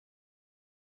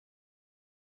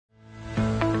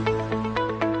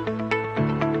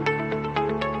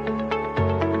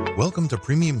Welcome to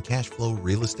Premium Cash Flow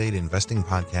Real Estate Investing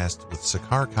Podcast with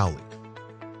Sakar Cowley.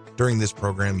 During this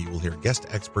program, you will hear guest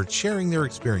experts sharing their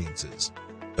experiences,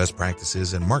 best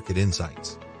practices, and market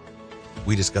insights.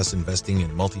 We discuss investing in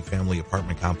multifamily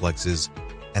apartment complexes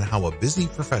and how a busy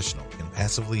professional can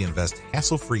passively invest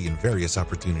hassle-free in various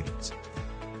opportunities.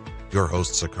 Your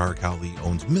host, Sakar Cowley,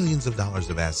 owns millions of dollars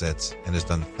of assets and has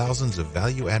done thousands of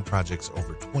value-add projects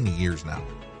over 20 years now.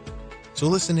 So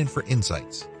listen in for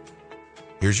insights.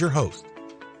 Here's your host,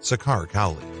 Sakar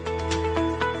Cowley.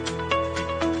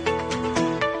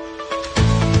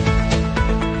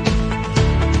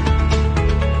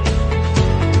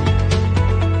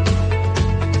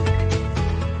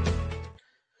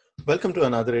 Welcome to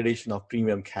another edition of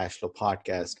Premium Cash Flow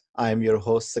Podcast. I am your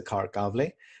host, Sakar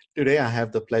Cowley. Today, I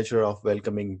have the pleasure of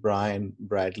welcoming Brian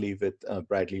Bradley with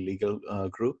Bradley Legal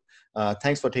Group.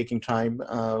 Thanks for taking time,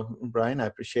 Brian. I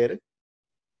appreciate it.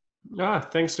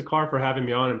 Thanks to Sakar for having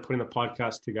me on and putting the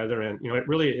podcast together. And, it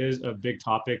really is a big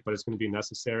topic, but it's going to be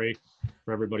necessary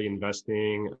for everybody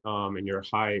investing in your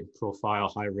high profile,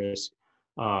 high risk,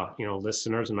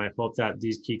 listeners. And I hope that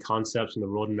these key concepts and the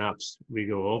roadmaps we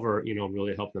go over,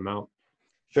 really help them out.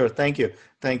 Sure. Thank you.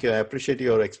 Thank you. I appreciate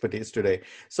your expertise today.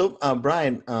 So,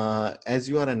 Brian, as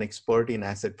you are an expert in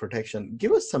asset protection,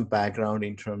 give us some background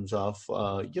in terms of,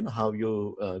 how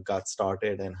you got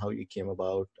started and how you came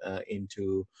about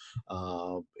into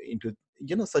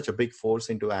such a big force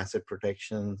into asset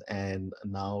protection. And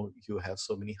now you have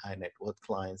so many high net worth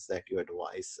clients that you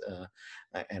advise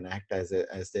and act as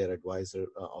their advisor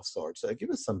of sorts. So give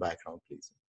us some background, please.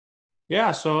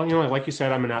 Yeah. So, like you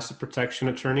said, I'm an asset protection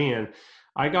attorney, and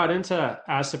I got into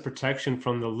asset protection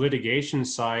from the litigation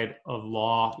side of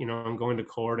law. I'm going to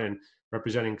court and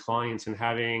representing clients and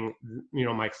having,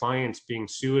 my clients being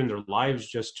sued and their lives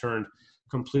just turned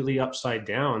completely upside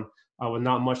down with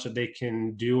not much that they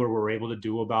can do or were able to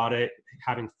do about it,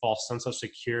 having false sense of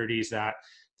securities that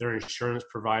their insurance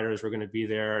providers were going to be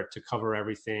there to cover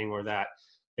everything, or that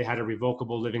they had a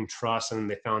revocable living trust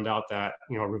and they found out that,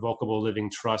 a revocable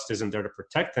living trust isn't there to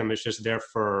protect them. It's just there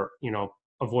for,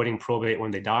 avoiding probate when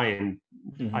they die and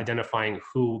identifying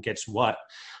who gets what.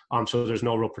 So there's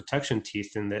no real protection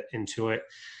teeth into it.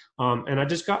 And I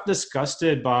just got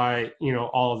disgusted by,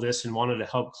 all of this and wanted to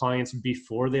help clients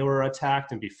before they were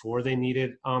attacked and before they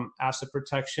needed asset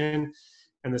protection.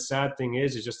 And the sad thing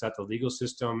is just that the legal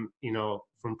system,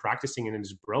 from practicing it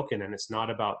is broken, and it's not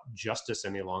about justice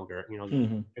any longer.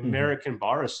 The American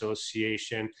Bar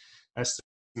Association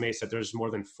estimates that there's more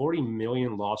than 40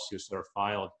 million lawsuits that are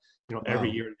filed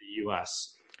every year in the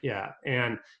US. Yeah.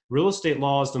 And real estate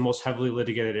law is the most heavily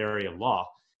litigated area of law.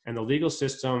 And the legal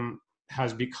system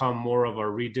has become more of a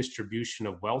redistribution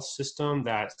of wealth system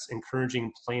that's encouraging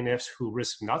plaintiffs who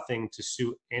risk nothing to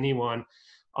sue anyone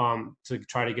to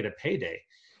try to get a payday.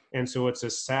 And so it's a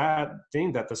sad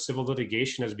thing that the civil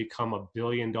litigation has become $1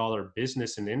 billion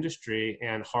business and industry,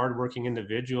 and hardworking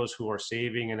individuals who are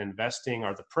saving and investing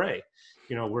are the prey.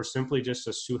 We're simply just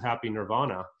a sue happy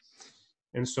nirvana.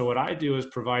 And so what I do is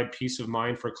provide peace of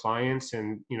mind for clients,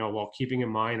 and, while keeping in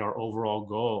mind our overall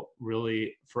goal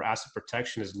really for asset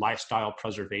protection is lifestyle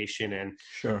preservation and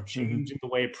changing the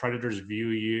way predators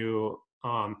view you.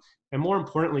 And more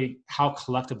importantly, how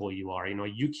collectible you are.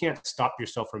 You can't stop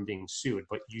yourself from being sued,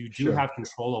 but you do have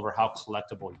control over how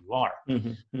collectible you are.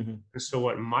 And so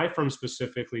what my firm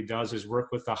specifically does is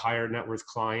work with the higher net worth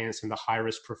clients and the high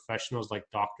risk professionals like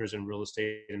doctors and real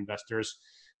estate investors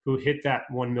who hit that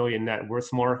 1 million net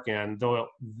worth mark. And though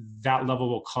that level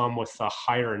will come with a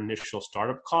higher initial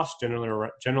startup cost, generally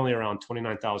around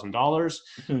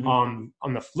 $29,000.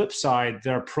 On the flip side,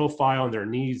 their profile and their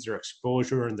needs, their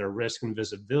exposure and their risk and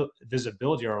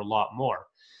visibility are a lot more.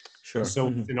 Sure. So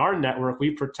in our network, we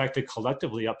protected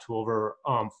collectively up to over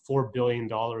 $4 billion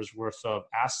worth of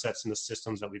assets in the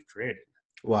systems that we've created.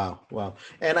 Wow.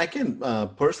 And I can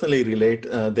personally relate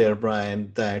there,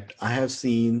 Brian, that I have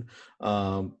seen,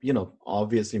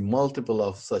 obviously multiple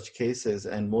of such cases.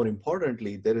 And more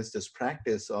importantly, there is this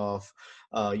practice of,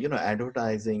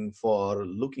 advertising for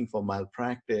looking for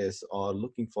malpractice or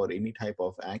looking for any type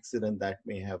of accident that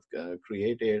may have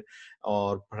created,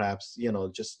 or perhaps,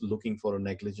 just looking for a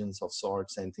negligence of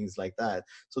sorts and things like that.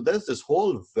 So there's this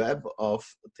whole web of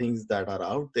things that are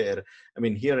out there. I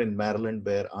mean, here in Maryland,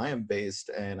 where I am based,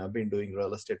 and I've been doing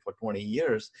real estate for 20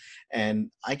 years, and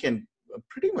I can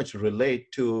pretty much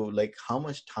relate to like how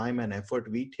much time and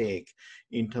effort we take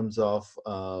in terms of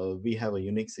we have a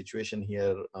unique situation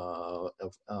here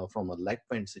from a lead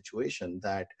paint situation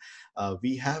that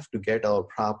we have to get our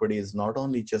properties not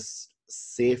only just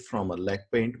safe from a lead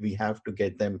paint. We have to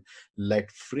get them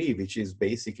lead free, which is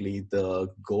basically the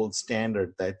gold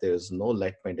standard that there's no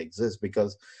lead paint exists,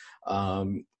 because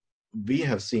we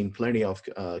have seen plenty of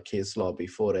case law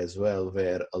before as well,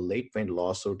 where a lead paint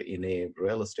lawsuit in a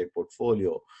real estate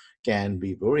portfolio can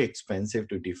be very expensive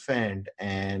to defend.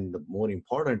 And more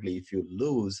importantly, if you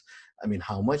lose, I mean,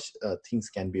 how much things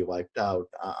can be wiped out.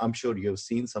 I'm sure you've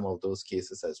seen some of those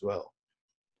cases as well.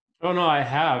 Oh, no, I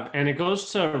have. And it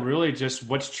goes to really just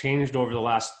what's changed over the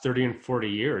last 30 and 40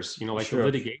 years. Like Sure. the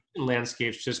litigation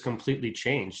landscape's just completely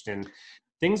changed. And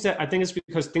things that I think is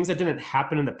because things that didn't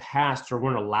happen in the past or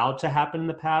weren't allowed to happen in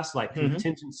the past, like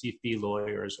contingency fee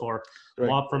lawyers or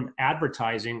law firm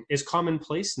advertising, is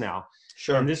commonplace now.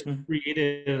 Sure. And this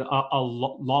created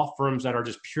law firms that are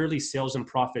just purely sales and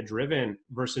profit driven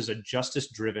versus a justice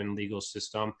driven legal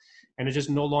system. And it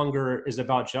just no longer is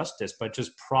about justice, but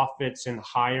just profits and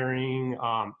hiring,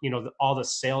 all the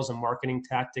sales and marketing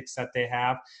tactics that they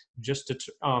have just to,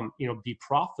 be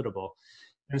profitable.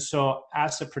 And so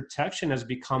asset protection has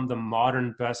become the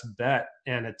modern best bet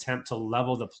and attempt to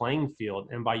level the playing field.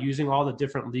 And by using all the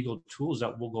different legal tools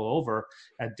that we'll go over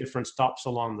at different stops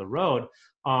along the road,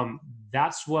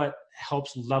 that's what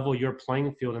helps level your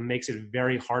playing field and makes it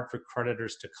very hard for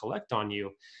creditors to collect on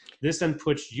you. This then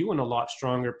puts you in a lot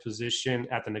stronger position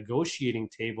at the negotiating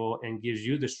table and gives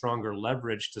you the stronger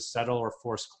leverage to settle or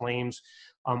force claims,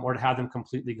 or to have them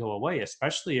completely go away,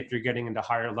 especially if you're getting into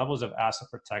higher levels of asset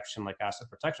protection, like asset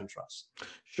protection trusts.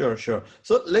 Sure.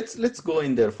 So let's go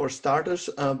in there. For starters,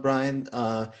 Brian,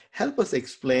 help us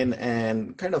explain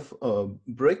and kind of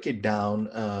break it down,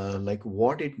 like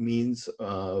what it means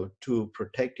to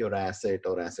protect your asset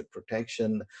or asset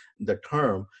protection, the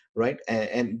term, right?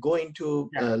 And go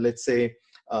into, let's say,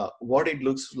 what it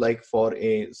looks like for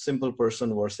a simple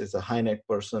person versus a high net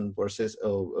person versus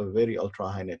a very ultra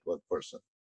high net worth person.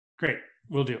 Great,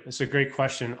 will do. It's a great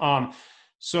question.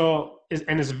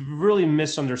 It's really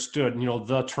misunderstood,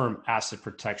 the term asset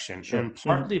protection. Sure. And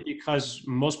partly because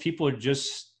most people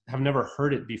just have never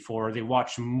heard it before. They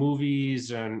watch movies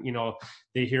and,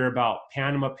 they hear about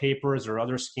Panama Papers or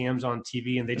other scams on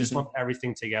TV, and they just lump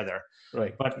everything together.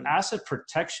 Right. But asset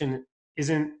protection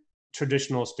isn't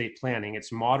traditional estate planning.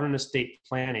 It's modern estate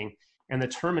planning. And the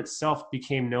term itself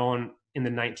became known in the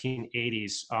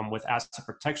 1980s with asset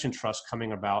protection trust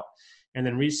coming about. And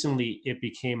then recently it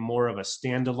became more of a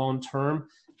standalone term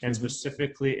and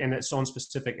specifically in its own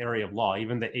specific area of law.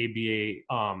 Even the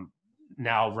ABA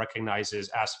now recognizes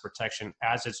asset protection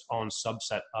as its own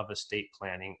subset of estate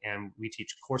planning. And we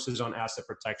teach courses on asset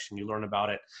protection. You learn about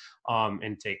it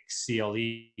and take CLE,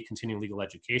 continuing legal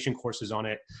education courses on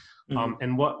it.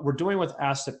 And what we're doing with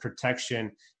asset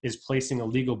protection is placing a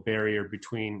legal barrier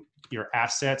between your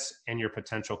assets and your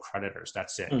potential creditors.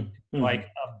 That's it. Like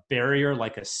a barrier,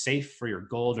 like a safe for your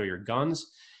gold or your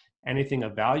guns. Anything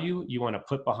of value you want to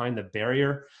put behind the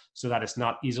barrier so that it's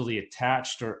not easily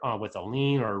attached or with a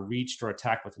lien or reached or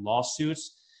attacked with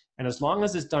lawsuits. And as long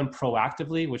as it's done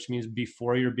proactively, which means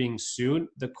before you're being sued,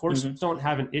 the courts don't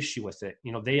have an issue with it.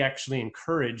 They actually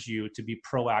encourage you to be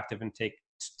proactive and take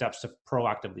steps to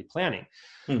proactively planning.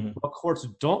 What courts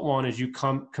don't want is you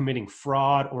committing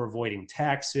fraud or avoiding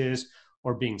taxes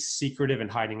or being secretive and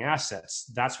hiding assets.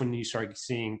 That's when you start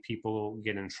seeing people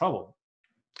get in trouble.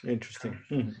 Interesting.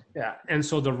 Yeah. And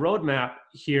so the roadmap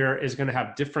here is going to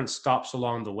have different stops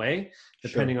along the way,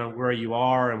 depending on where you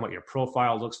are and what your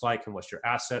profile looks like and what your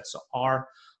assets are.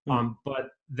 But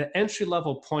the entry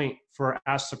level point for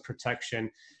asset protection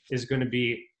is going to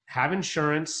be have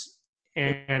insurance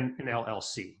and an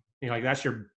LLC. Like that's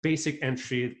your basic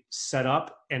entry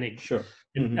setup. And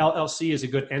an LLC is a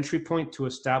good entry point to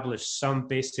establish some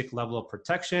basic level of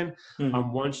protection.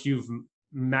 Once you've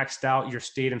maxed out your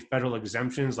state and federal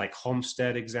exemptions, like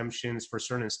homestead exemptions for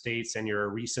certain states and your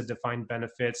ERISA defined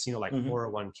benefits, like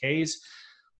 401ks.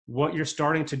 What you're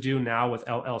starting to do now with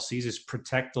LLCs is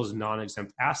protect those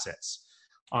non-exempt assets.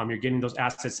 You're getting those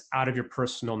assets out of your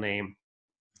personal name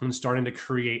and starting to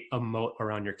create a moat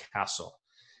around your castle.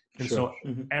 And so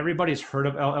everybody's heard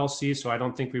of LLC, so I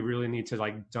don't think we really need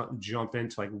to jump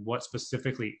into what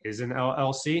specifically is an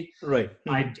LLC. Right.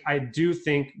 I do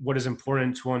think what is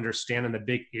important to understand, and the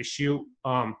big issue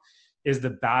is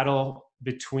the battle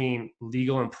between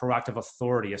legal and proactive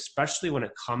authority, especially when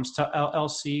it comes to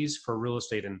LLCs for real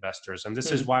estate investors. And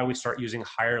this is why we start using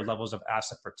higher levels of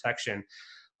asset protection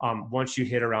once you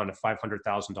hit around a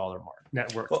 $500,000 mark,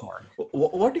 net worth mark.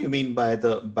 What do you mean by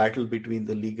the battle between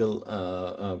the legal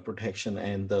protection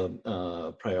and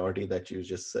the priority that you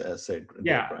just said?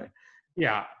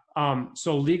 Yeah.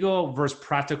 So legal versus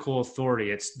practical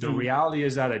authority. It's the reality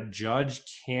is that a judge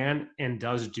can and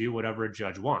does do whatever a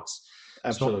judge wants. So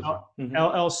Absolutely. Mm-hmm.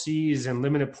 LLCs and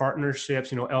limited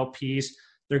partnerships, LPs,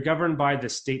 they're governed by the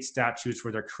state statutes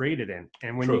where they're created in.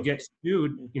 And when you True. get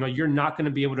sued, you're not going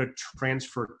to be able to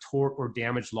transfer tort or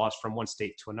damage laws from one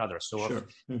state to another. So Sure.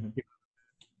 Mm-hmm.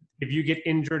 if you get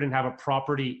injured and have a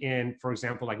property in, for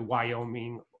example, like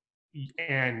Wyoming,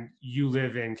 and you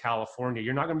live in California,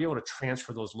 you're not going to be able to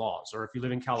transfer those laws. Or if you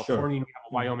live in California and you have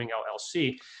a Wyoming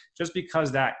LLC, just because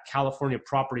that California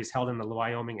property is held in the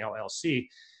Wyoming LLC,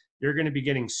 you're going to be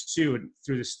getting sued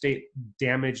through the state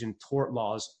damage and tort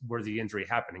laws where the injury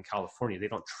happened in California. They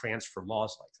don't transfer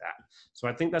laws like that. So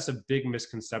I think that's a big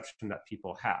misconception that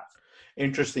people have.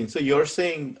 Interesting. So you're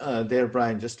saying there,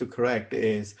 Brian, just to correct,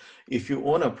 is if you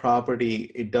own a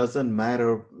property, it doesn't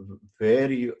matter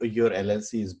where your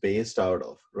LLC is based out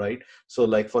of, right? So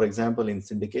like, for example, in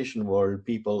syndication world,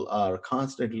 people are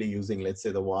constantly using, let's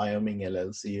say, the Wyoming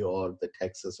LLC or the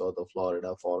Texas or the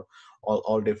Florida for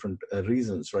all different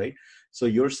reasons, right? So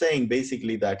you're saying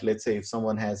basically that, let's say if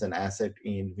someone has an asset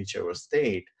in whichever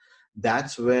state,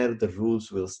 that's where the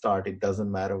rules will start. It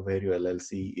doesn't matter where your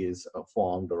LLC is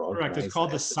formed or organized. Correct. It's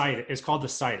called the site. It's called the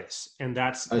situs, and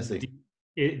that's the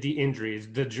injuries,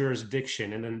 the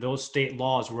jurisdiction, and then those state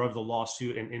laws, wherever the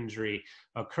lawsuit and injury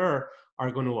occur,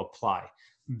 are going to apply.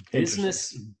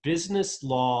 Business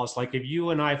laws, like if you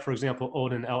and I, for example,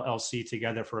 own an LLC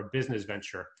together for a business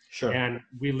venture, sure, and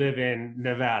we live in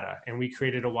Nevada, and we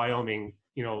created a Wyoming,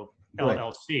 LLC.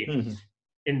 Right. Mm-hmm.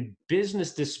 In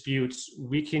business disputes,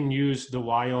 we can use the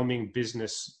Wyoming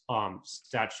business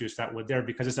statutes that were there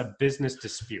because it's a business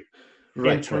dispute.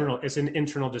 Right, internal, right. It's an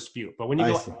internal dispute. But when you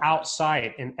go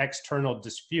outside an external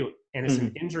dispute and it's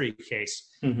an injury case,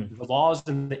 the laws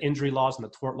and the injury laws and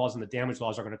the tort laws and the damage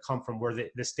laws are going to come from where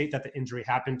the state that the injury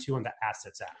happened to and the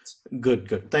assets at.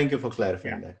 Good. Thank you for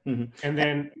clarifying that. And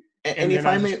then And if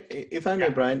I may,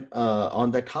 Brian, on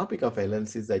the topic of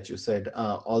LLCs that you said,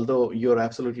 although you're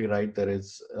absolutely right, there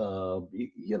is,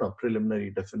 preliminary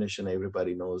definition.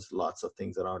 Everybody knows lots of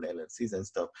things around LLCs and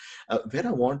stuff. Where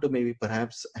I want to maybe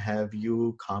perhaps have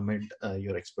you comment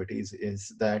your expertise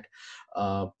is that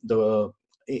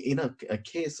in a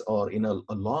case or in a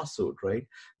lawsuit, right?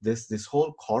 This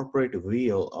whole corporate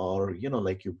wheel, or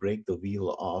like you break the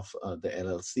wheel of the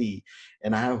LLC,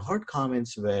 and I have heard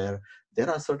comments where there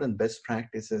are certain best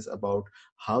practices about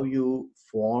how you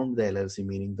form the LLC,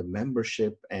 meaning the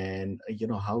membership, and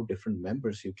how different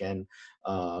members you can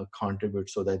contribute,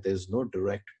 so that there's no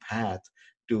direct path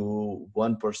to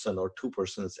one person or two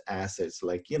persons' assets.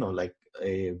 Like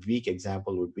a weak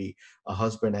example would be a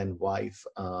husband and wife,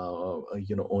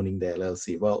 owning the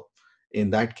LLC. Well, in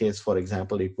that case, for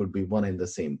example, it would be one and the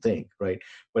same thing, right?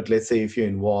 But let's say if you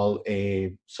involve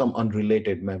some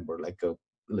unrelated member, like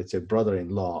let's say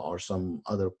brother-in-law or some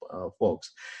other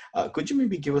folks, could you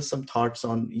maybe give us some thoughts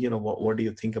on what do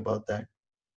you think about that?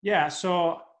 Yeah,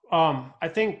 so I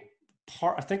think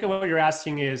of what you're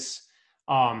asking is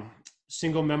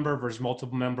single member versus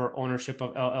multiple member ownership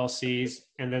of LLCs,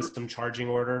 and then some charging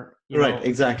order. Right,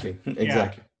 exactly.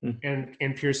 Yeah,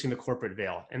 and piercing the corporate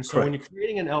veil. And so when you're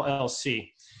creating an LLC,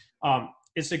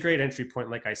 it's a great entry point,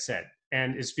 like I said.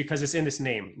 And it's because it's in its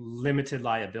name, limited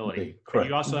liability. Correct.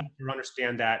 You also have to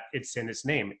understand that it's in its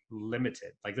name,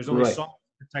 limited. Like there's only so much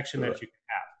protection that you can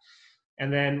have.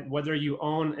 And then whether you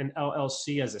own an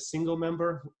LLC as a single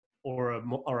member or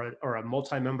a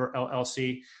multi-member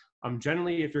LLC,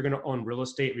 generally, if you're going to own real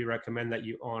estate, we recommend that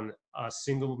you own a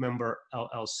single member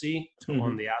LLC to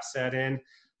own the asset in.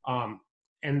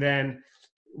 And then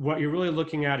what you're really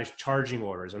looking at is charging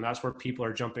orders, and that's where people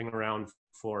are jumping around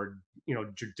for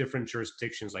different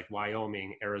jurisdictions like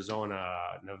Wyoming, Arizona,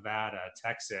 Nevada,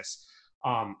 Texas.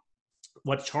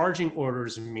 What charging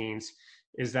orders means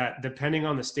is that depending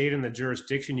on the state and the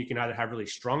jurisdiction, you can either have really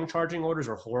strong charging orders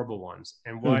or horrible ones.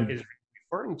 And what is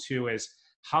referring to is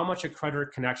how much a creditor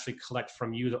can actually collect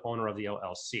from you, the owner of the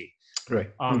LLC.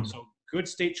 Right. So good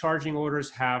state charging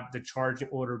orders have the charging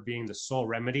order being the sole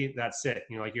remedy. That's it.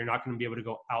 You're not going to be able to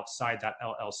go outside that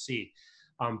LLC.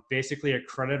 Basically, a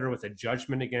creditor with a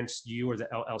judgment against you or the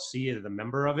LLC or the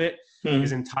member of it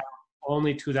is entitled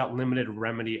only to that limited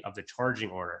remedy of the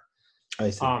charging order. I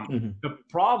see. The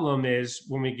problem is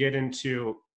when we get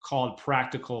into called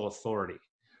practical authority.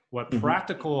 What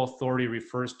practical authority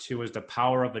refers to is the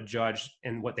power of a judge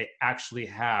and what they actually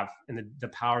have and the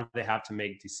power they have to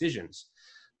make decisions.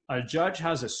 A judge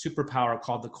has a superpower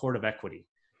called the court of equity.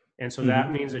 And so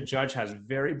that means a judge has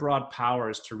very broad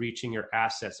powers to reaching your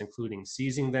assets, including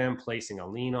seizing them, placing a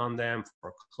lien on them,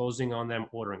 foreclosing on them,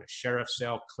 ordering a sheriff's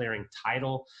sale, clearing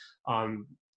title,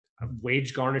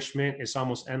 wage garnishment is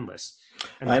almost endless.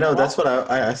 And I know that's what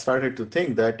I started to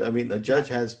think that, I mean, a judge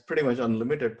has pretty much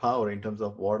unlimited power in terms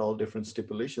of what all different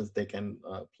stipulations they can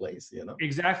place, you know?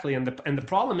 Exactly. And the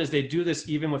problem is they do this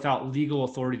even without legal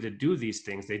authority to do these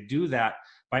things. They do that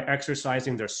by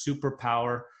exercising their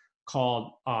superpower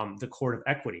called the court of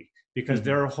equity, because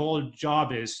their whole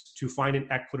job is to find an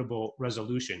equitable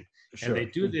resolution. Sure. And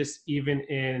they do this even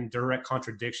in direct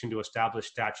contradiction to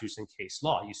established statutes and case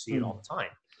law. You see it all the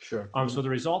time. Sure. So the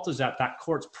result is that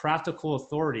court's practical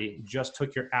authority just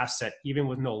took your asset, even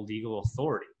with no legal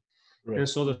authority. Right. And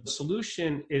so the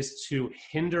solution is to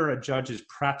hinder a judge's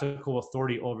practical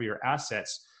authority over your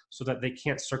assets so that they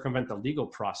can't circumvent the legal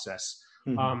process.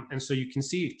 And so you can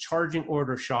see charging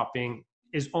order shopping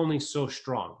is only so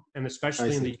strong, and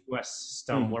especially in the U.S.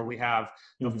 system where we have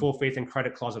the full faith and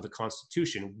credit clause of the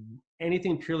Constitution.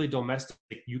 Anything purely domestic,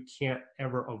 you can't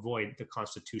ever avoid the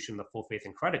Constitution, the full faith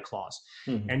and credit clause,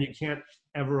 and you can't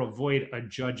ever avoid a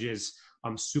judge's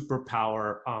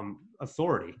superpower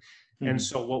authority. And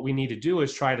so what we need to do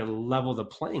is try to level the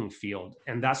playing field.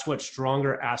 And that's what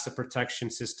stronger asset protection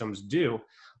systems do,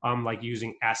 like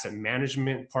using asset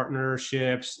management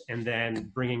partnerships and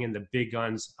then bringing in the big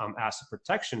guns asset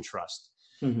protection trust.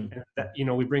 And that,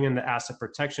 we bring in the asset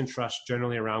protection trust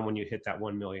generally around when you hit that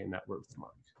 1 million net worth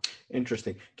mark.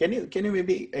 Interesting. Can you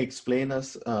maybe explain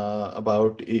us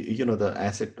about the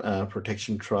asset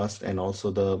protection trust and also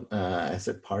the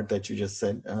asset part that you just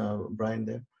said, Brian,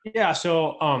 there? Yeah.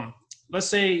 So let's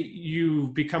say you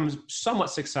become somewhat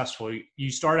successful.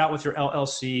 You start out with your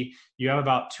LLC. You have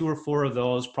about 2 or 4 of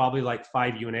those, probably like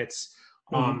 5 units.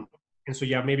 And so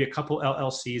you have maybe a couple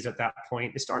LLCs at that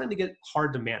point. It's starting to get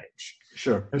hard to manage.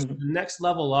 Sure. And so the next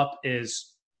level up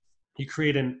is you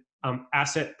create an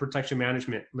asset protection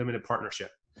management limited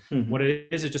partnership. What it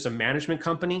is just a management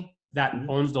company that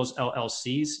owns those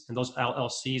LLCs, and those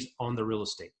LLCs own the real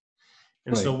estate.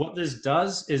 And so what this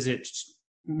does is it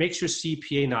makes your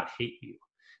CPA not hate you,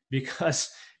 because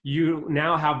you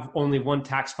now have only one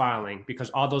tax filing,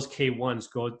 because all those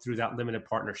K1s go through that limited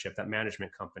partnership, that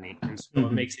management company. And so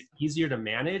it makes it easier to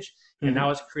manage. And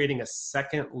now it's creating a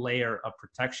second layer of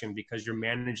protection because you're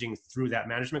managing through that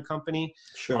management company.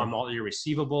 Sure. All your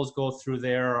receivables go through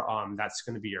there. That's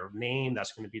going to be your name.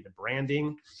 That's going to be the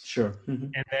branding. Sure.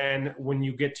 And then when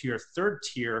you get to your third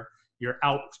tier, your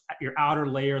outer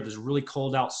layer, there's really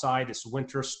cold outside, it's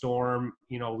winter storm,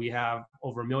 we have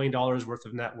over $1 million worth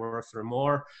of net worth or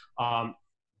more.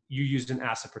 You used an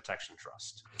asset protection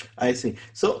trust. I see.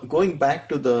 So going back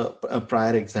to the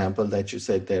prior example that you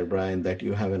said there, Brian, that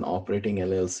you have an operating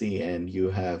LLC and you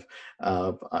have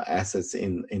assets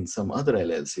in some other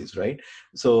LLCs, right?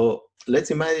 So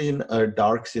let's imagine a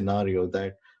dark scenario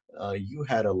that you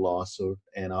had a lawsuit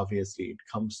and obviously it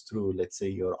comes through, let's say,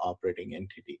 your operating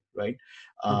entity, right?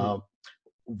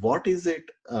 What is it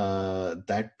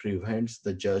that prevents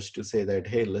the judge to say that,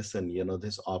 hey, listen,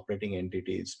 this operating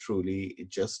entity is truly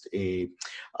just a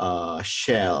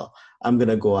shell. I'm going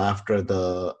to go after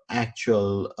the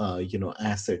actual,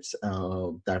 assets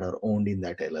that are owned in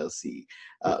that LLC.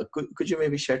 Could you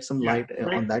maybe shed some light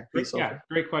on that piece?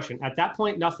 Great question. At that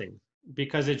point, nothing,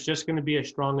 because it's just going to be as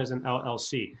strong as an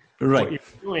LLC. Right. What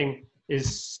you're doing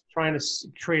is trying to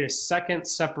create a second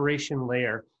separation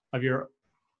layer of your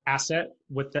asset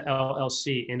with the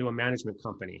LLC into a management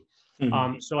company.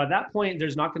 So at that point,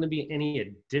 there's not going to be any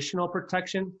additional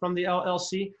protection from the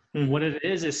LLC. What it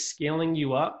is scaling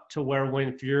you up to where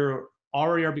if you're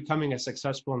already are becoming a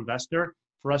successful investor,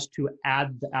 for us to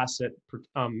add the asset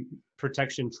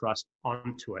protection trust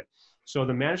onto it. So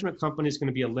the management company is going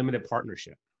to be a limited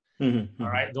partnership. All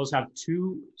right. Those have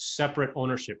 2 separate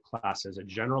ownership classes, a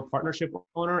general partnership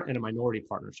owner and a minority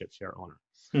partnership share owner.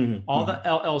 All the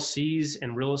LLCs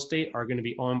and real estate are going to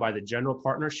be owned by the general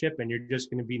partnership, and you're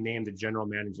just going to be named the general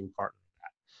managing partner.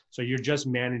 So you're just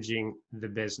managing the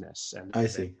business. And I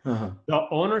see. The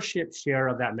ownership share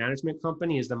of that management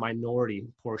company is the minority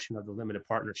portion of the limited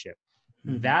partnership.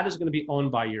 That is going to be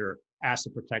owned by your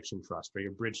asset protection trust or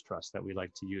your bridge trust that we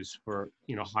like to use for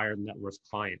higher net worth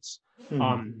clients.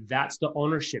 That's the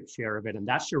ownership share of it, and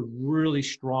that's your really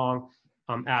strong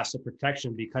asset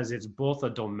protection, because it's both a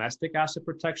domestic asset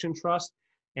protection trust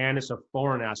and it's a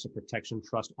foreign asset protection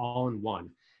trust all in one.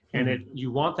 And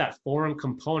you want that foreign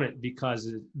component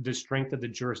because the strength of the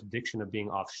jurisdiction of being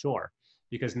offshore,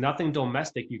 because nothing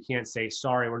domestic, you can't say,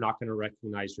 sorry, we're not going to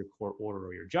recognize your court order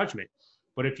or your judgment.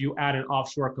 But if you add an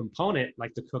offshore component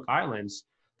like the Cook Islands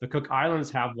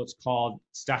have what's called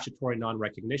statutory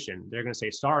non-recognition. They're going to say,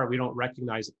 sorry, we don't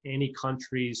recognize any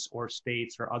countries or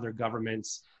states or other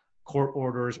governments' court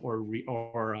orders or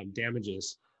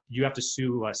damages. you have to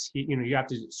sue us. You have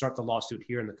to start the lawsuit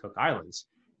here in the Cook Islands.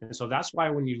 And so that's why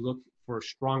when you look for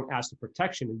strong asset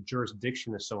protection,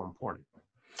 jurisdiction is so important.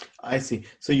 I see.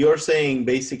 So you're saying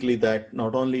basically that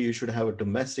not only you should have a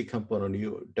domestic component,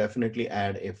 you definitely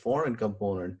add a foreign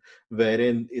component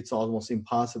wherein it's almost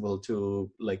impossible to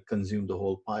like consume the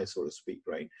whole pie, so to speak,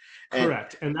 right?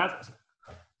 Correct. And that's,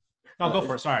 I'll go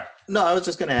for it. Sorry. No, I was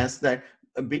just going to ask that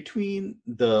between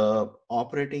the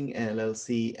operating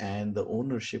LLC and the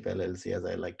ownership LLC, as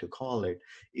I like to call it,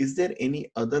 is there any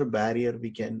other barrier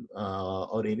we can,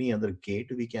 or any other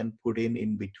gate we can put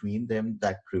in between them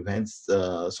that prevents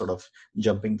sort of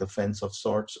jumping the fence of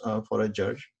sorts for a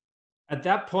judge? At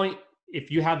that point,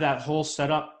 if you have that whole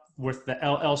setup with the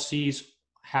LLCs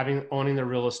owning the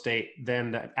real estate,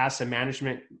 then the asset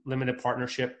management limited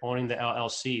partnership owning the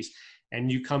LLCs, and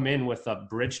you come in with a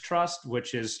bridge trust,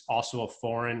 which is also a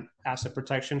foreign asset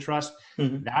protection trust,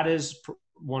 that is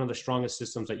one of the strongest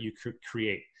systems that you could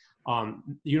create.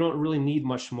 You don't really need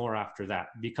much more after that,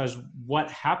 because what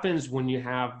happens when you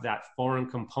have that foreign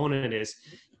component is,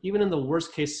 even in the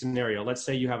worst case scenario, let's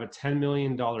say you have a $10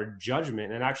 million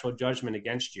judgment, an actual judgment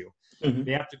against you.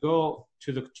 They have to go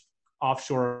to the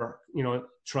offshore,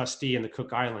 trustee in the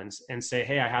Cook Islands and say,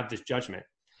 hey, I have this judgment.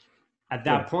 At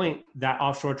that point, that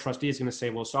offshore trustee is going to say,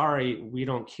 well, sorry, we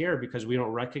don't care because we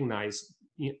don't recognize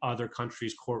other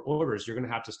countries' court orders. You're going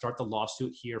to have to start the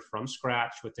lawsuit here from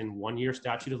scratch within 1 year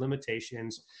statute of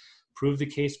limitations, prove the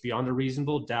case beyond a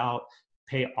reasonable doubt,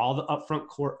 pay all the upfront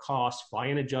court costs, fly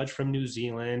in a judge from New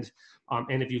Zealand,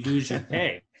 and if you lose, you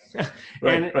pay. So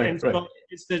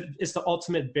it's the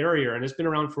ultimate barrier, and it's been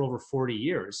around for over 40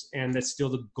 years, and it's still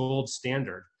the gold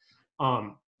standard.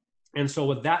 And so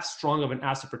with that strong of an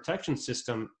asset protection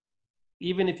system,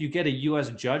 even if you get a U.S.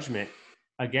 judgment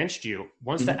against you,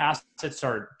 once the assets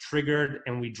are triggered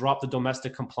and we drop the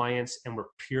domestic compliance and we're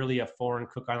purely a foreign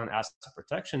Cook Island asset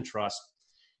protection trust,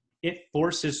 it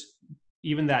forces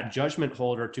even that judgment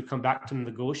holder to come back to the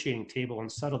negotiating table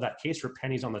and settle that case for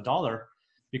pennies on the dollar,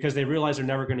 because they realize they're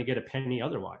never going to get a penny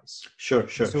otherwise. Sure.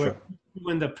 You're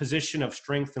in the position of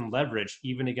strength and leverage,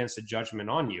 even against a judgment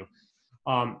on you.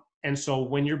 And so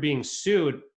when you're being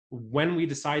sued, when we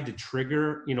decide to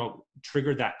trigger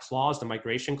that clause, the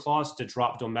migration clause, to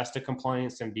drop domestic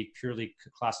compliance and be purely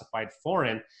classified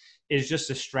foreign, is just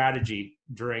a strategy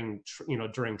during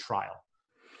trial.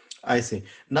 I see.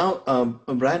 Now,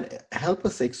 Brian, help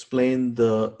us explain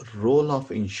the role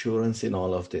of insurance in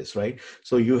all of this, right?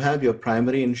 So you have your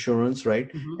primary insurance,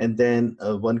 right? And then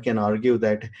one can argue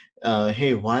that,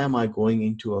 hey, why am I going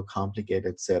into a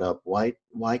complicated setup? Why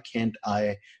can't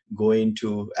I go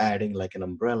into adding like an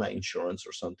umbrella insurance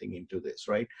or something into this,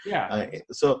 right? Yeah.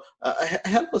 So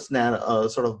help us now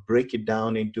sort of break it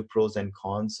down into pros and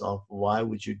cons of why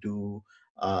would you do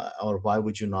or why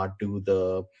would you not do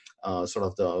the sort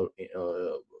of the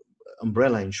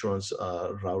umbrella insurance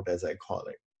route, as I call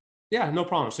it. Yeah, no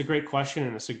problem. It's a great question,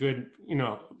 and it's a good,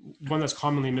 one that's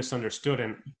commonly misunderstood.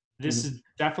 And this is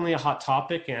definitely a hot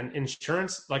topic. And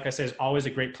insurance, like I said, is always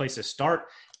a great place to start.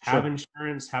 Have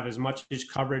insurance, have as much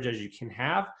coverage as you can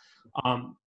have.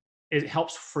 It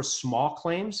helps for small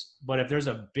claims, but if there's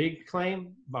a big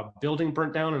claim, a building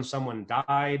burnt down and someone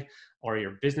died, or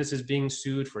your business is being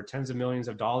sued for tens of millions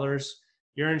of dollars,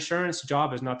 your insurance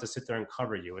job is not to sit there and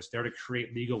cover you. It's there to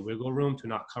create legal wiggle room to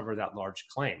not cover that large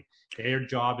claim. Their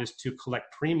job is to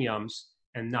collect premiums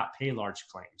and not pay large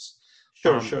claims.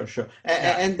 Sure.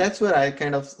 And that's where I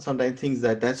kind of sometimes think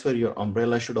that's where your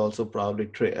umbrella should also probably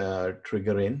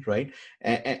trigger in, right?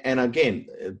 And again,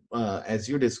 as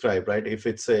you described, right, if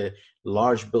it's a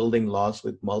large building loss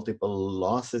with multiple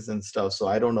losses and stuff, so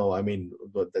I don't know, I mean,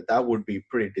 but that would be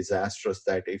pretty disastrous,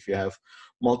 that if you have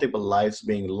multiple lives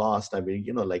being lost, I mean,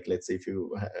 like let's say if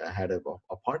you had an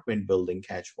apartment building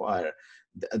catch fire,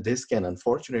 this can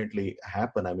unfortunately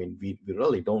happen. I mean, we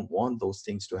really don't want those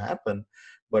things to happen.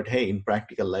 But hey, in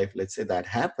practical life, let's say that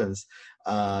happens.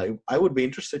 I would be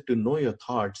interested to know your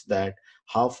thoughts that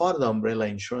how far the umbrella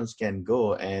insurance can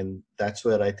go. And that's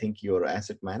where I think your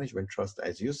asset management trust,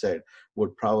 as you said,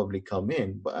 would probably come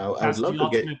in. But I would love to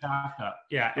get backup.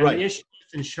 Yeah. And the issue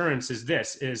with insurance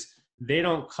is they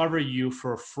don't cover you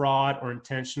for fraud or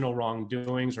intentional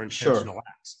wrongdoings or intentional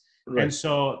acts. Right. And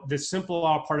so the simple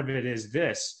part of it is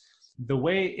this: the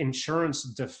way insurance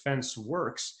defense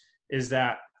works is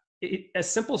that a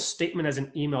simple statement as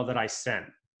an email that I sent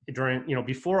during,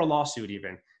 before a lawsuit,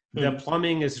 even the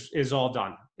plumbing is all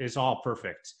done, is all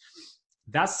perfect.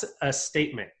 That's a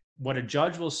statement. What a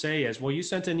judge will say is, well, you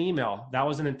sent an email, that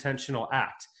was an intentional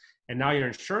act. And now your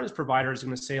insurance provider is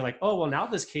going to say like, oh, well, now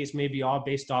this case may be all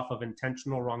based off of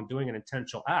intentional wrongdoing and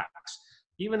intentional acts.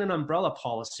 even an umbrella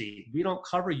policy, we don't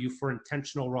cover you for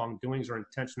intentional wrongdoings or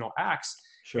intentional acts.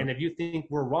 Sure. And if you think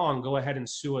we're wrong, go ahead and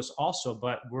sue us also.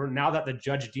 But now that the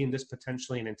judge deemed this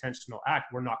potentially an intentional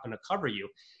act, we're not going to cover you.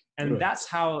 And that's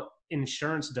how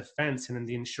insurance defense and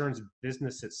the insurance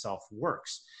business itself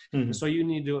works. And so you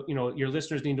need to, your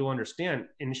listeners need to understand,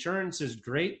 insurance is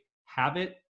great. Have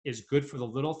it is good for the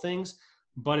little things,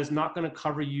 but it's not going to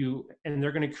cover you. And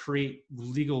they're going to create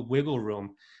legal wiggle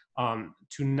room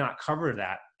to not cover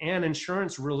that. And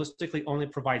insurance realistically only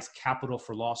provides capital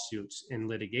for lawsuits in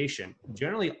litigation.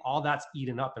 Generally, all that's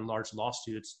eaten up in large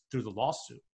lawsuits through the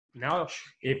lawsuit. Now,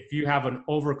 if you have an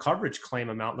over coverage claim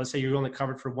amount, let's say you're only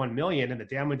covered for 1 million and the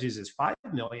damages is 5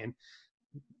 million,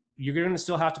 you're going to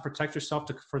still have to protect yourself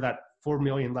for that 4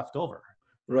 million left over.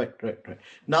 Right.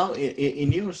 Now,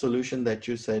 in your solution that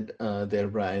you said there,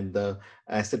 Brian, the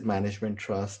asset management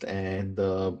trust and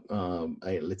the,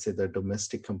 let's say the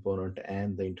domestic component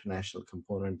and the international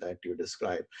component that you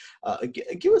described,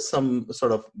 give us some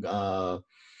sort of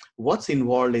what's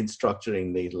involved in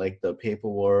structuring like the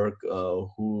paperwork, are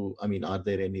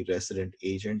there any resident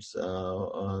agents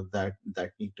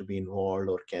that need to be involved,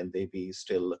 or can they be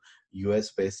still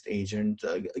US based agent?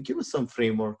 Give us some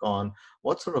framework on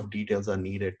what sort of details are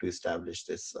needed to establish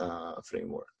this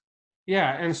framework.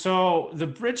 Yeah, and so the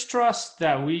bridge trust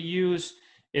that we use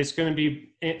is going to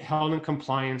be held in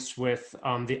compliance with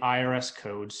the IRS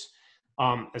codes,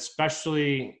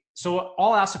 especially. So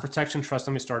all asset protection trusts,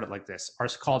 let me start it like this, are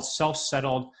called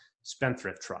self-settled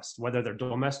spendthrift trusts, whether they're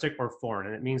domestic or foreign.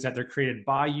 And it means that they're created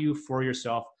by you for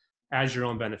yourself as your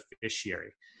own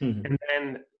beneficiary. And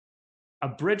then a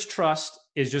bridge trust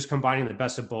is just combining the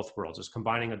best of both worlds. It's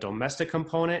combining a domestic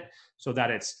component so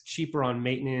that it's cheaper on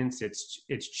maintenance.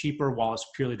 It's cheaper while it's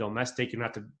purely domestic. You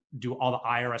don't have to do all the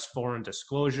IRS foreign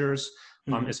disclosures.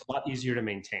 It's a lot easier to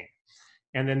maintain.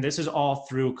 And then this is all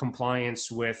through compliance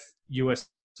with USC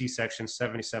section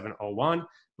 7701,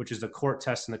 which is the court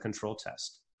test and the control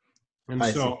test. And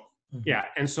yeah.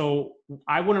 And so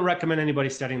I wouldn't recommend anybody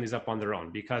setting these up on their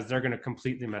own because they're going to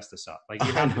completely mess this up. Like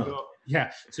you have to go,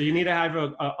 yeah. So you need to have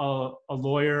a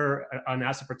lawyer, an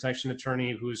asset protection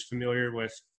attorney who's familiar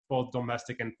with both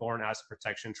domestic and foreign asset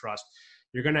protection trust.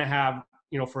 You're going to have,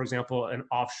 for example, an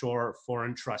offshore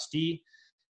foreign trustee.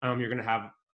 You're going to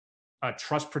have a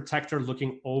trust protector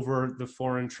looking over the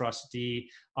foreign trustee.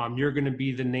 You're going to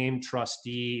be the named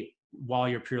trustee while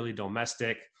you're purely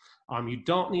domestic. You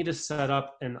don't need to set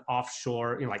up an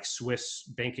offshore, like Swiss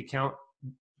bank account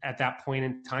at that point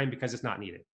in time because it's not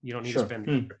needed. You don't need to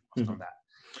spend on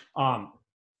that.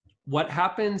 What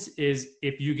happens is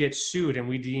if you get sued and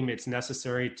we deem it's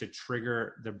necessary to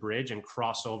trigger the bridge and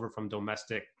cross over from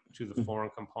domestic to the foreign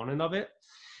component of it,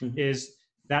 is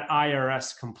that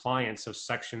IRS compliance of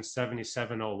section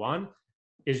 7701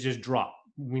 is just dropped.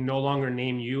 We no longer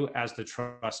name you as the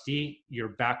trustee. Your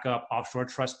backup offshore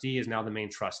trustee is now the main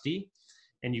trustee.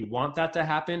 And you want that to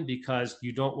happen because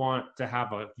you don't want to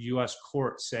have a US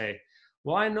court say,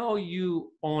 well, I know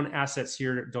you own assets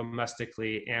here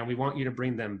domestically and we want you to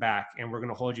bring them back and we're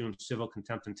going to hold you in civil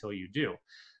contempt until you do.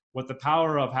 What the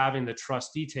power of having the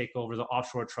trustee take over, the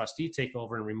offshore trustee take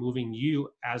over and removing you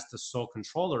as the sole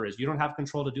controller is you don't have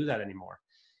control to do that anymore.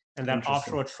 And that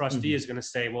offshore trustee is going to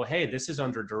say, well, hey, this is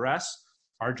under duress.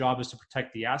 Our job is to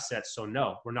protect the assets. So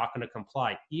no, we're not going to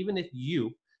comply. Even if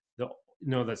you,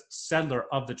 the settler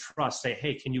of the trust say,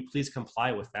 hey, can you please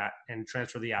comply with that and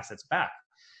transfer the assets back?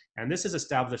 And this is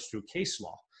established through case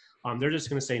law. They're just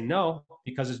going to say no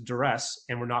because it's duress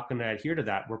and we're not going to adhere to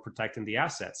that. We're protecting the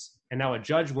assets. And now a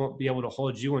judge won't be able to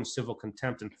hold you in civil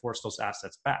contempt and force those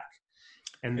assets back.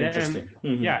 And then,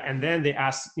 and then they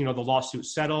ask, the lawsuit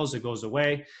settles, it goes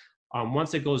away.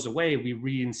 Once it goes away, we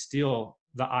reinstill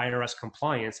the IRS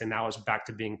compliance and now it's back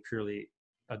to being purely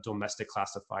a domestic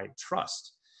classified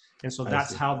trust. And so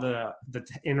that's how the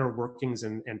inner workings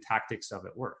and tactics of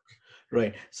it work.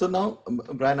 Right. So now,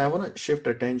 Brian, I want to shift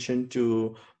attention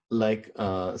to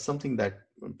something that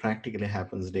practically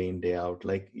happens day in, day out.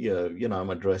 I'm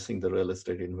addressing the real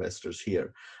estate investors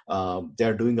here.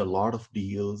 They're doing a lot of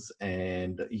deals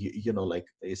and,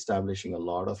 establishing a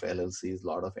lot of LLCs, a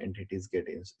lot of entities get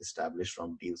established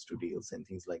from deals to deals and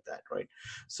things like that, right?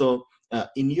 So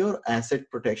in your asset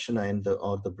protection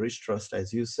or the bridge trust,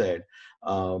 as you said,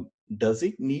 does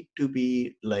it need to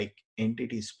be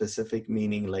entity specific,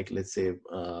 meaning let's say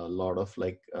a lot of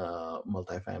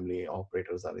multifamily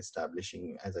operators are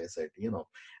establishing, as I said,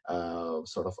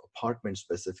 sort of apartment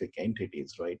specific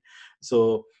entities, right?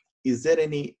 So is there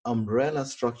any umbrella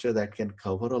structure that can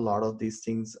cover a lot of these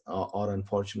things, or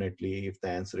unfortunately, if the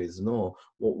answer is no,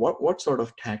 what sort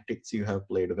of tactics you have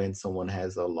played when someone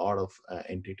has a lot of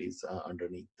entities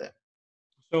underneath them?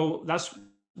 So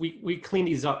we clean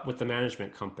these up with the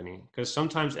management company because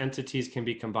sometimes entities can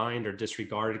be combined or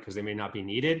disregarded because they may not be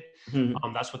needed.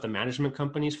 Mm-hmm. That's what the management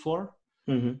company is for,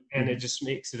 and it Mm-hmm. just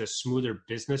makes it a smoother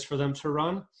business for them to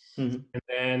run. Mm-hmm. And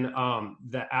then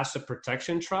the asset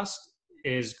protection trust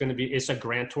is going to be, it's a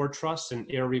grantor trust, an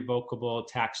irrevocable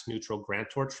tax neutral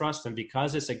grantor trust. And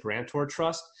because it's a grantor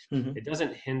trust, Mm-hmm. it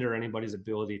doesn't hinder anybody's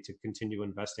ability to continue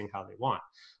investing how they want.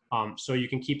 So you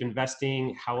can keep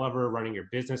investing however, running your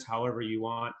business however you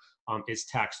want. It's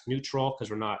tax neutral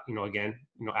because we're not, again,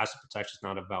 asset protection is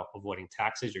not about avoiding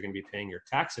taxes. You're going to be paying your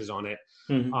taxes on it.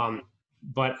 Mm-hmm.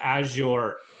 But as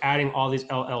you're adding all these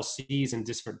LLCs and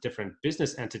different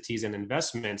business entities and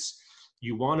investments,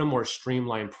 you want a more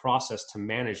streamlined process to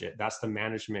manage it. That's the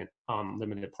management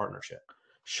limited partnership.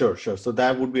 Sure, sure. So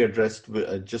that would be addressed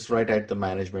just right at the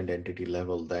management entity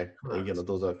level that, Correct.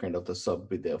 those are kind of the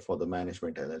sub with there for the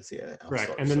management LLC of Correct.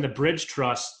 sorts. And then So, the bridge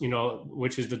trust,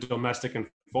 which is the domestic and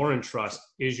foreign trust,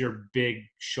 is your big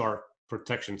shark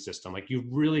protection system. Like you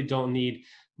really don't need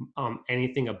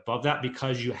anything above that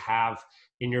because you have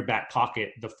in your back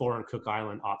pocket the foreign Cook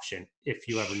Island option if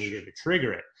you ever needed to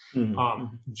trigger it. mm-hmm.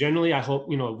 Generally, I hope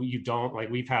you don't.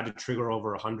 Like we've had to trigger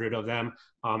over 100 of them,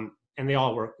 and they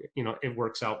all work. It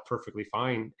works out perfectly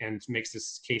fine and makes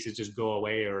this cases just go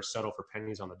away or settle for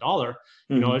pennies on the dollar.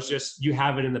 Mm-hmm. It's just you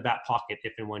have it in the back pocket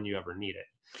if and when you ever need it.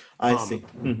 I see.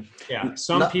 Mm-hmm. Yeah,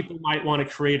 some people might want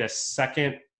to create a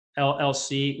second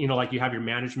LLC, like you have your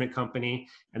management company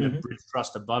and the Mm-hmm. bridge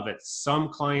trust above it. Some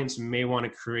clients may want to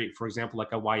create, for example,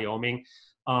 like a Wyoming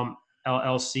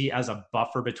LLC as a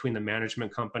buffer between the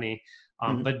management company.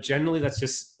 Mm-hmm. But generally, that's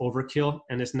just overkill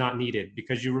and it's not needed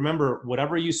because you remember,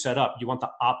 whatever you set up, you want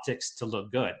the optics to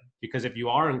look good. Because if you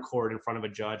are in court in front of a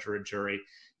judge or a jury,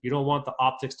 you don't want the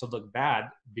optics to look bad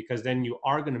because then you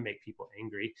are going to make people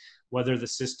angry, whether the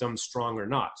system's strong or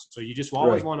not. So you just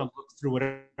always Right. want to look through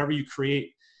whatever you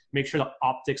create, make sure the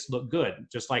optics look good.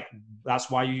 Just like that's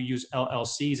why you use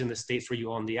LLCs in the states where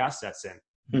you own the assets in,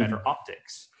 better Mm-hmm.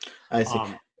 optics. I see.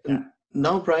 Yeah.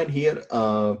 Now, Brian, here,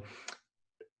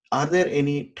 are there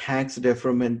any tax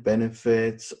deferment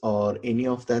benefits or any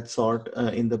of that sort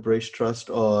in the bridge trust,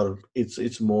 or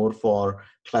it's more for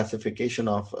classification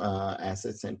of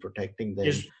assets and protecting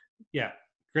them? Yeah,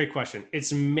 great question.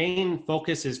 Its main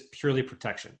focus is purely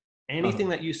protection. Anything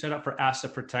that you set up for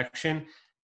asset protection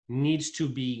needs to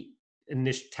be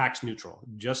tax neutral,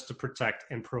 just to protect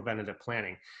and preventative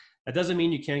planning. That doesn't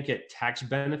mean you can't get tax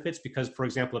benefits because, for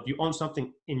example, if you own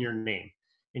something in your name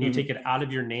and you Mm-hmm. take it out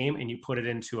of your name and you put it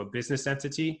into a business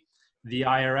entity, the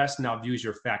IRS now views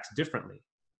your facts differently.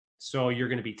 So you're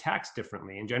going to be taxed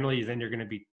differently. And generally, then you're going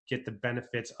to get the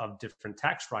benefits of different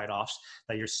tax write-offs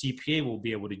that your CPA will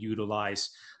be able to utilize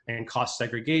in cost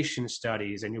segregation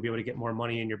studies, and you'll be able to get more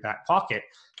money in your back pocket.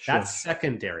 Sure. That's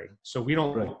secondary. So we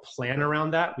don't plan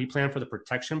around that. We plan for the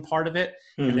protection part of it.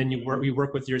 Mm-hmm. And then we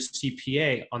work with your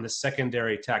CPA on the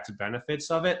secondary tax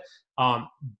benefits of it.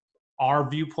 Our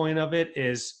viewpoint of it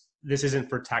is this isn't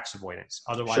for tax avoidance.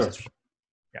 Otherwise, sure. It's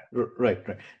yeah. Right.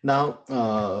 Now,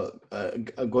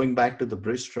 going back to the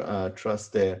bridge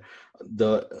trust there,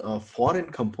 the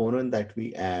foreign component that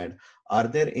we add, are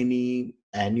there any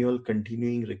annual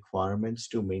continuing requirements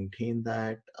to maintain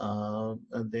that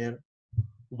there?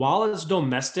 While it's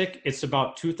domestic, it's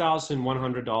about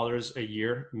 $2,100 a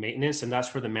year maintenance, and that's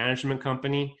for the management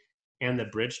company and the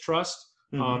bridge trust.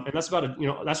 Mm-hmm. And that's about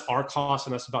that's our cost,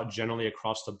 and that's about generally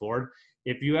across the board.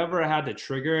 If you ever had to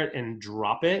trigger it and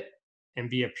drop it and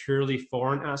be a purely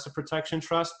foreign asset protection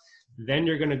trust, then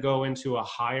you're going to go into a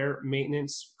higher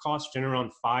maintenance cost, generally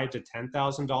around $5,000 to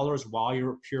 $10,000 while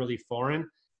you're purely foreign,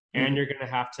 and Mm-hmm. you're going to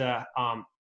have to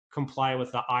comply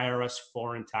with the IRS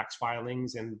foreign tax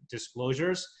filings and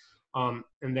disclosures. And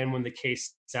then when the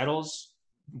case settles,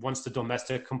 once the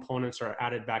domestic components are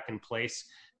added back in place,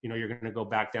 you're going to go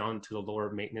back down to the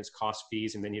lower maintenance cost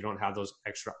fees, and then you don't have those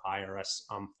extra IRS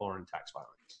foreign tax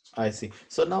filings. I see.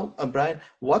 So now, Brian,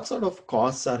 what sort of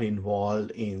costs are involved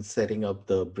in setting up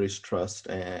the bridge trust,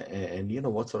 and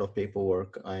what sort of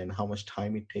paperwork and how much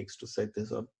time it takes to set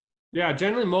this up? Yeah,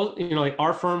 generally, most like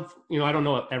our firm, I don't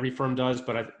know what every firm does,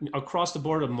 but across the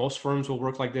board, most firms will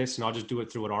work like this, and I'll just do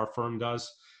it through what our firm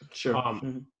does. Sure.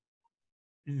 Mm-hmm.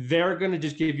 They're going to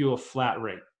just give you a flat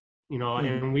rate, Mm-hmm.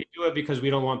 and we do it because we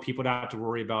don't want people to have to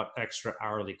worry about extra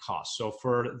hourly costs. So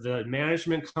for the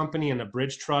management company and the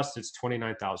bridge trust, it's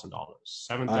 $29,000,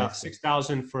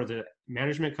 $6,000 for the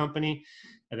management company,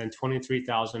 and then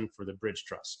 $23,000 for the bridge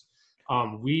trust.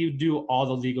 We do all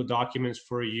the legal documents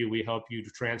for you. We help you to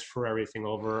transfer everything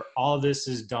over. All of this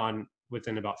is done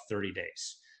within about 30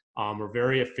 days. We're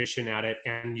very efficient at it,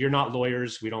 and you're not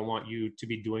lawyers. We don't want you to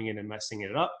be doing it and messing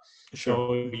it up. Sure.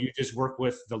 So you just work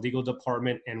with the legal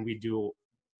department and we do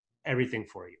everything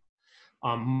for you.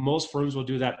 Most firms will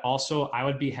do that. Also, I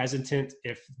would be hesitant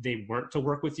if they weren't to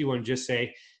work with you and just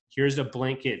say, here's a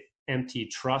blanket empty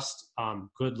trust.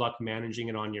 Good luck managing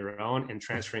it on your own and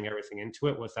transferring everything into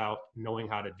it without knowing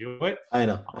how to do it. I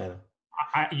know.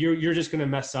 You're just going to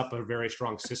mess up a very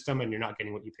strong system and you're not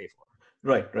getting what you pay for.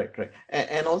 Right.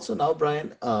 And also now,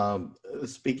 Brian,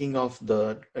 speaking of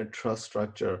the trust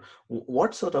structure,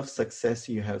 what sort of success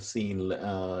you have seen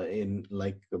in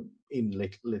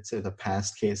let's say the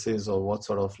past cases, or what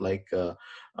sort of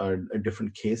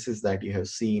different cases that you have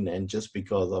seen, and just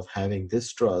because of having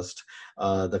this trust,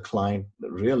 the client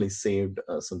really saved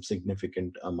some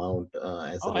significant amount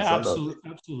as a result of it.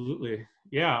 Absolutely.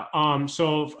 Yeah.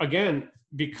 So again,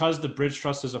 because the bridge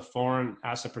trust is a foreign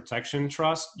asset protection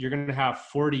trust, you're going to have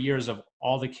 40 years of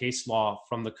all the case law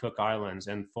from the Cook Islands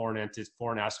and foreign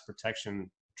asset protection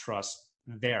trust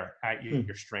there at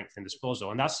your strength and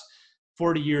disposal. And that's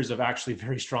 40 years of actually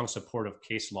very strong support of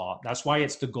case law. That's why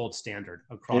it's the gold standard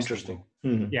across the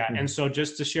world. Yeah. And so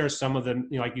just to share some of the,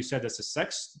 like you said, the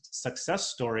success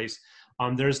stories,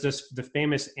 there's the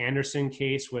famous Anderson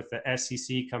case with the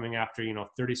SEC coming after,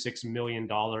 $36 million.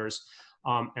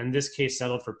 And this case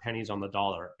settled for pennies on the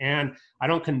dollar. And I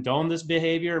don't condone this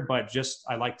behavior, but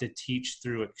I like to teach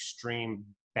through extreme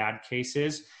bad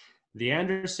cases. The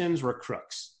Andersons were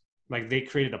crooks. Like, they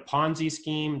created a Ponzi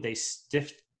scheme. They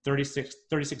stiffed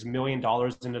 $36 million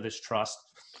into this trust.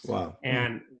 Wow.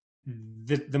 And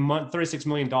the $36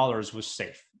 million was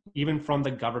safe, even from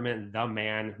the government, the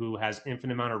man who has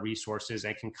infinite amount of resources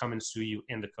and can come and sue you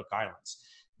in the Cook Islands.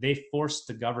 They forced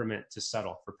the government to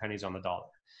settle for pennies on the dollar.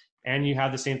 And you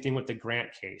have the same thing with the Grant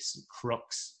case,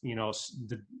 crooks,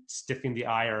 stiffing the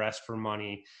IRS for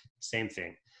money, same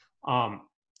thing.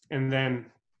 And then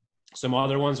some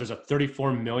other ones, there's a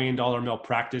 $34 million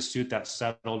malpractice suit that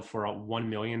settled for $1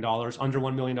 million, under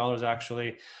 $1 million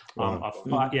actually. Wow.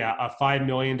 A $5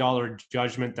 million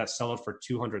judgment that settled for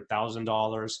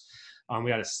 $200,000.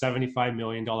 We had a $75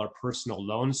 million personal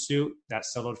loan suit that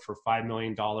settled for $5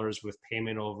 million with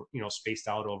payment over, spaced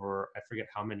out over, I forget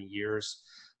how many years.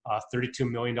 $32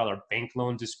 million bank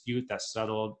loan dispute that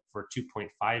settled for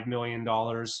 $2.5 million.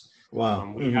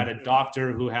 Wow. We had a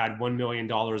doctor who had $1 million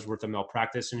worth of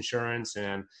malpractice insurance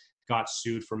and got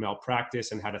sued for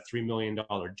malpractice and had a $3 million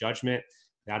judgment.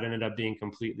 That ended up being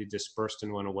completely dispersed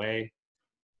and went away.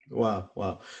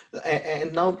 Wow.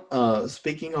 And now,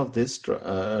 speaking of this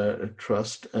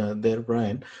trust there,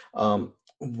 Brian,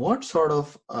 what sort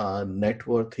of net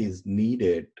worth is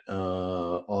needed,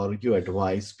 or you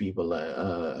advise people?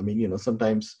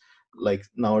 Sometimes, like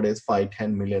nowadays,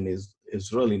 5-10 million is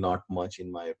really not much,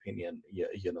 in my opinion. You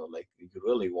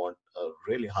really want a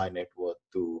really high net worth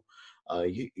to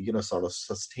sort of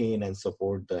sustain and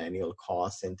support the annual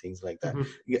costs and things like that.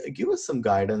 Give us some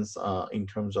guidance in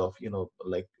terms of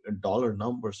dollar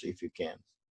numbers, if you can,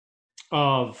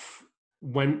 of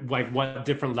what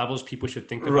different levels people should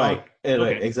think about.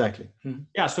 Right, exactly.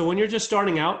 Yeah, so when you're just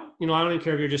starting out, I don't even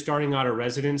care if you're just starting out a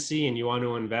residency and you want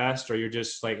to invest, or you're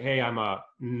just like, hey, I'm a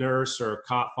nurse or a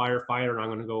cop firefighter and I'm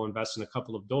going to go invest in a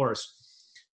couple of doors.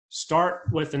 Start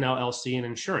with an LLC and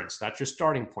insurance. That's your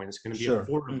starting point. It's going to be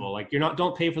affordable. Like,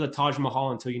 don't pay for the Taj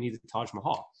Mahal until you need the Taj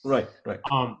Mahal. Right.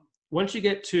 Once you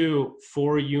get to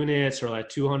 4 units or like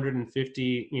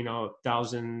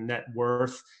 250,000 net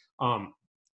worth,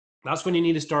 that's when you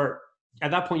need to start.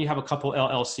 At that point, you have a couple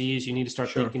LLCs. You need to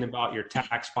start thinking about your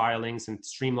tax filings and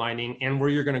streamlining and where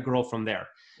you're going to grow from there.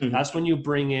 That's when you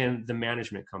bring in the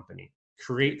management company,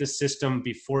 create the system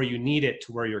before you need it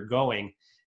to where you're going,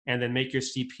 and then make your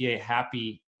CPA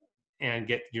happy and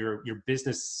get your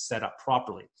business set up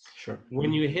properly.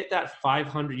 When you hit that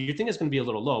 500, you think it's going to be a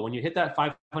little low. When you hit that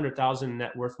 500,000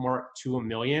 net worth mark to $1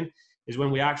 million is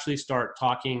when we actually start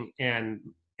talking and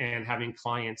having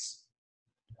clients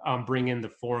bring in the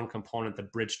foreign component, the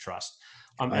bridge trust.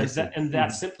 And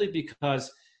that's simply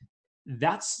because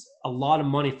that's a lot of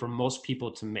money for most people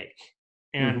to make.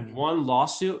 And one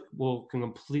lawsuit can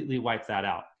completely wipe that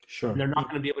out. And they're not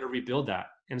going to be able to rebuild that.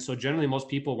 And so generally most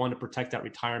people want to protect that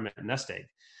retirement nest egg.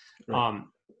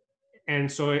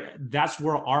 And so that's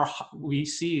where we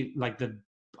see like the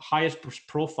highest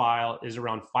profile is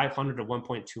around 500 to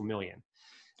 1.2 million.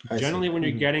 Generally, when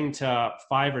you're getting to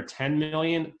 5 or 10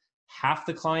 million, half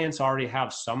the clients already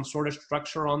have some sort of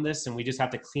structure on this, and we just have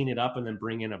to clean it up and then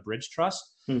bring in a bridge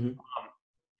trust.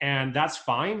 And that's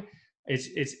fine.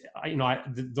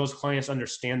 Those clients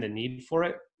understand the need for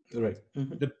it.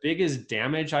 The biggest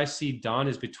damage I see done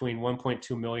is between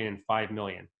 1.2 million and 5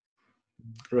 million.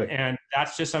 Right. And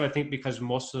that's just, I think, because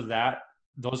most of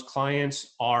those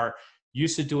clients are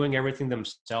used to doing everything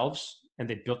themselves, and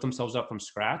they built themselves up from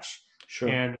scratch. Sure.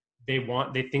 And they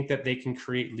think that they can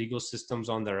create legal systems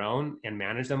on their own and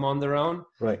manage them on their own.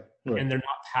 Right. And they're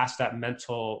not past that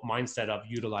mental mindset of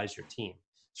utilize your team.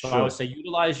 So Sure. I would say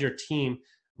utilize your team,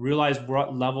 realize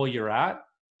what level you're at,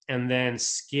 and then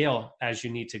scale as you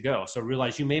need to go. So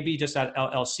realize you may be just at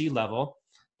LLC level,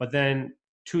 but then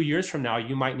 2 years from now,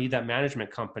 you might need that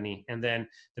management company. And then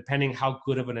depending how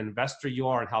good of an investor you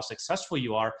are and how successful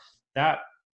you are, that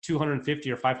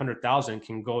 250 or 500,000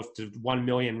 can go to 1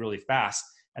 million really fast.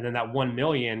 And then that 1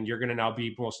 million, you're going to now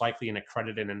be most likely an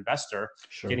accredited investor,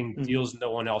 Sure. getting deals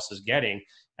no one else is getting.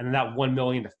 And then that 1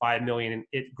 million to 5 million,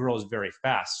 it grows very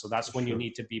fast. So that's when you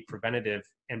need to be preventative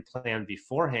and plan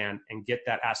beforehand and get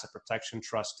that asset protection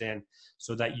trust in,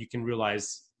 so that you can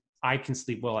realize I can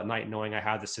sleep well at night knowing I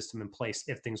have the system in place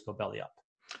if things go belly up.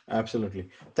 Absolutely.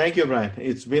 Thank you, Brian.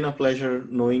 It's been a pleasure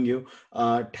knowing you.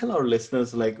 Tell our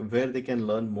listeners like where they can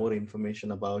learn more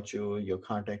information about you, your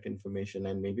contact information,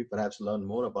 and maybe perhaps learn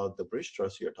more about the bridge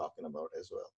trust you're talking about as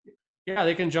well. Yeah,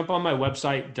 they can jump on my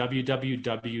website,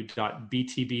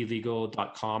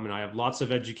 www.btblegal.com, and I have lots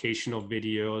of educational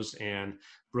videos and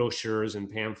brochures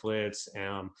and pamphlets,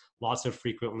 and lots of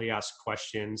frequently asked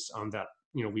questions that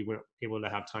we weren't able to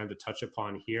have time to touch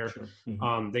upon here. Sure.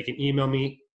 Mm-hmm. They can email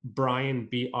me, Brian,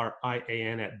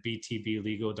 BRIAN, at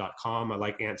btblegal.com. I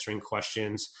like answering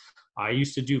questions. I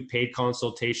used to do paid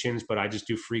consultations, but I just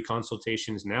do free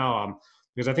consultations now.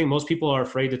 Because I think most people are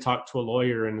afraid to talk to a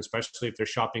lawyer, and especially if they're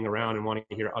shopping around and wanting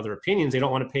to hear other opinions, they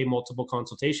don't want to pay multiple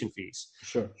consultation fees.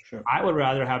 Sure. I would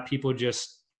rather have people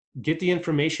just get the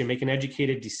information, make an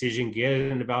educated decision, get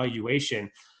an evaluation.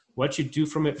 What you do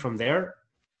from there,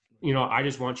 I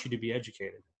just want you to be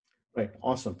educated. Right.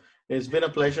 Awesome. It's been a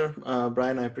pleasure,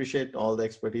 Brian. I appreciate all the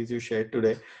expertise you shared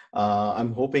today.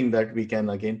 I'm hoping that we can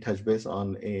again touch base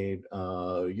on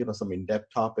some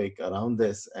in-depth topic around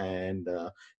this, and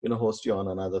host you on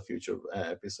another future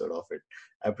episode of it.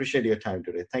 I appreciate your time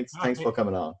today. Thanks for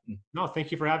coming on. No,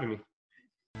 thank you for having me.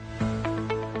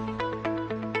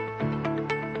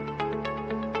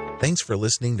 Thanks for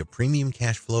listening to Premium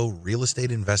Cashflow Real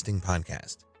Estate Investing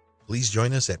Podcast. Please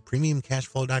join us at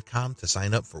premiumcashflow.com to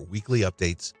sign up for weekly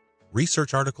updates,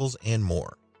 research articles, and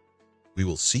more. We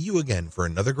will see you again for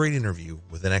another great interview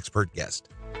with an expert guest.